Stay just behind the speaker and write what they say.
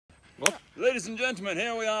What? Ladies and gentlemen,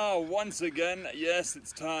 here we are once again. Yes,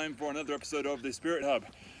 it's time for another episode of the Spirit Hub.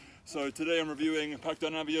 So today I'm reviewing Pacto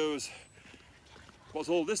Navio's, what's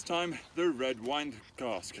all this time, the red wine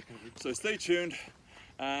cask. So stay tuned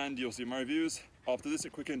and you'll see my reviews after this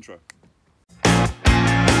quick intro.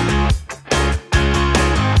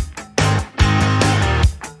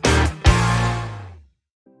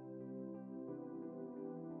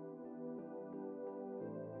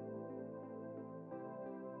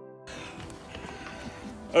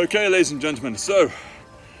 Okay, ladies and gentlemen, so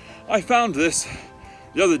I found this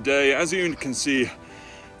the other day. As you can see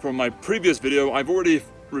from my previous video, I've already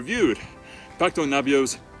reviewed Pacto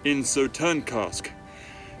Navio's In Sauterne cask.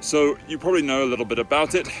 So you probably know a little bit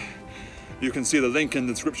about it. You can see the link in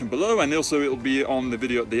the description below, and also it'll be on the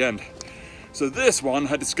video at the end. So this one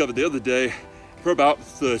I discovered the other day for about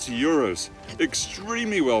 30 euros.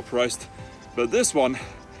 Extremely well priced, but this one,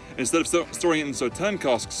 instead of storing it in Sauterne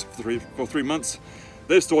casks for three months,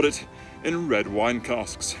 they've stored it in red wine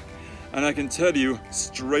casks. And I can tell you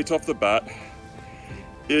straight off the bat,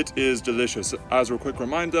 it is delicious. As a quick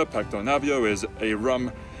reminder, Pacto Navio is a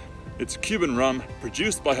rum. It's Cuban rum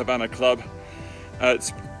produced by Havana Club.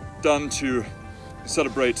 It's done to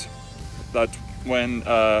celebrate that when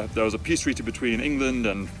there was a peace treaty between England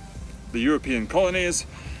and the European colonies,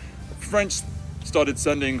 French started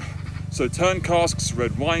sending Sauterne casks,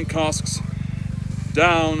 red wine casks,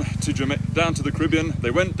 down to the Caribbean.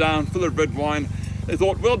 They went down full of red wine. They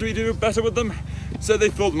thought, well, do we do better with them? So they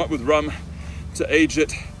filled them up with rum to age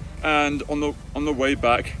it, and on the way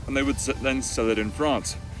back, and they would then sell it in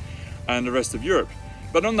France and the rest of Europe.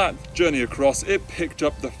 But on that journey across, it picked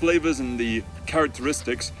up the flavors and the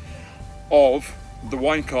characteristics of the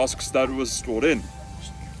wine casks that it was stored in.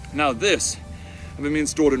 Now this, having been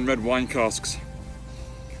stored in red wine casks,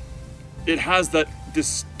 it has that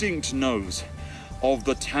distinct nose of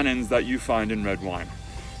the tannins that you find in red wine.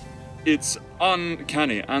 It's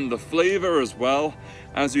uncanny, and the flavor as well.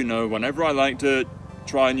 As you know, whenever I like to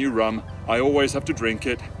try a new rum, I always have to drink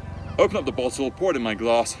it, open up the bottle, pour it in my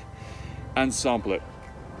glass, and sample it.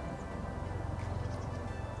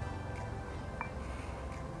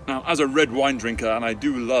 Now, as a red wine drinker, and I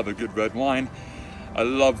do love a good red wine, I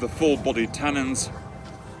love the full-bodied tannins,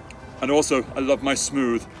 and also I love my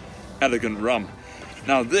smooth, elegant rum.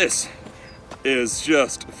 Now this is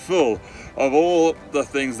just full of all the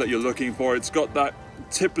things that you're looking for. It's got that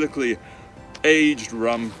typically aged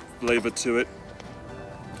rum flavor to it.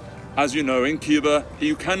 As you know, in Cuba,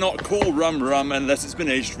 you cannot call rum rum unless it's been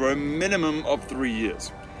aged for a minimum of 3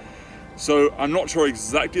 years. So I'm not sure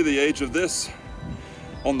exactly the age of this.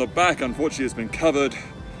 On the back, unfortunately, it's been covered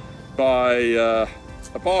by a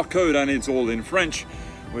barcode, and it's all in French,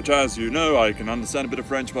 which, as you know, I can understand a bit of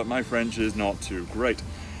French, but my French is not too great.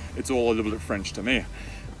 It's all a little bit French to me.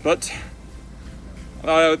 But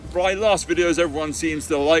my last videos, everyone seems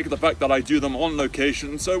to like the fact that I do them on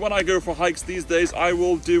location. So when I go for hikes these days, I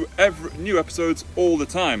will do new episodes all the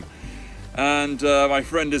time. And my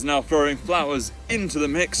friend is now throwing flowers into the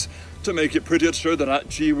mix to make it prettier, to show that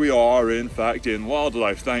actually we are in fact in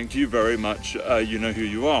wildlife. Thank you very much. You know who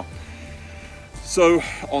you are. So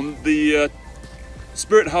on the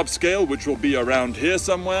Spirit Hub scale, which will be around here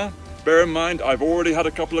somewhere, bear in mind, I've already had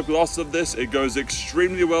a couple of glasses of this. It goes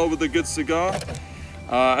extremely well with a good cigar.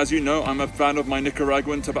 As you know, I'm a fan of my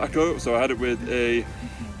Nicaraguan tobacco, so I had it with a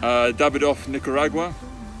Davidoff Nicaragua.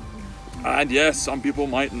 And yes, some people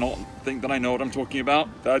might not think that I know what I'm talking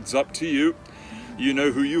about. That's up to you. You know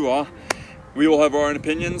who you are. We all have our own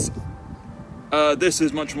opinions. This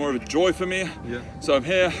is much more of a joy for me. Yeah. So I'm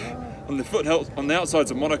here on the outsides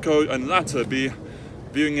of Monaco and latter be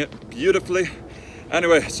viewing it beautifully.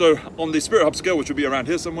 Anyway, so on the Spirit Hub scale, which will be around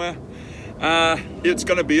here somewhere, it's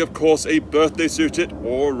going to be, of course, a birthday suit it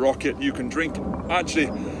or rock it. You can drink, actually,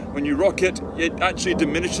 when you rock it, it actually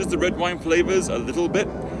diminishes the red wine flavors a little bit.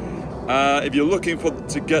 If you're looking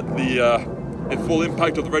to get the full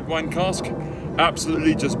impact of the red wine cask,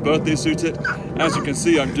 absolutely just birthday suit it. As you can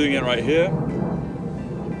see, I'm doing it right here.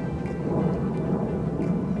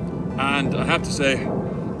 And I have to say,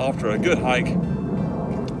 after a good hike,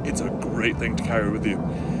 it's a great thing to carry with you.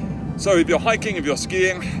 So if you're hiking, if you're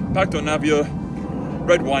skiing, Pacto Navio,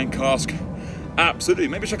 red wine cask, absolutely.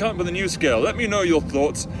 Maybe check out for the new scale. Let me know your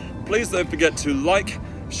thoughts. Please don't forget to like,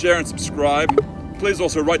 share and subscribe. Please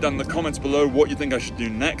also write down in the comments below what you think I should do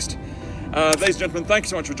next. Ladies and gentlemen, thank you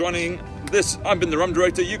so much for joining this. I've been the Rum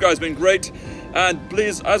Director. You guys have been great. And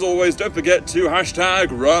please, as always, don't forget to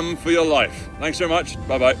 #RumForYourLife. Thanks so much.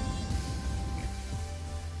 Bye-bye.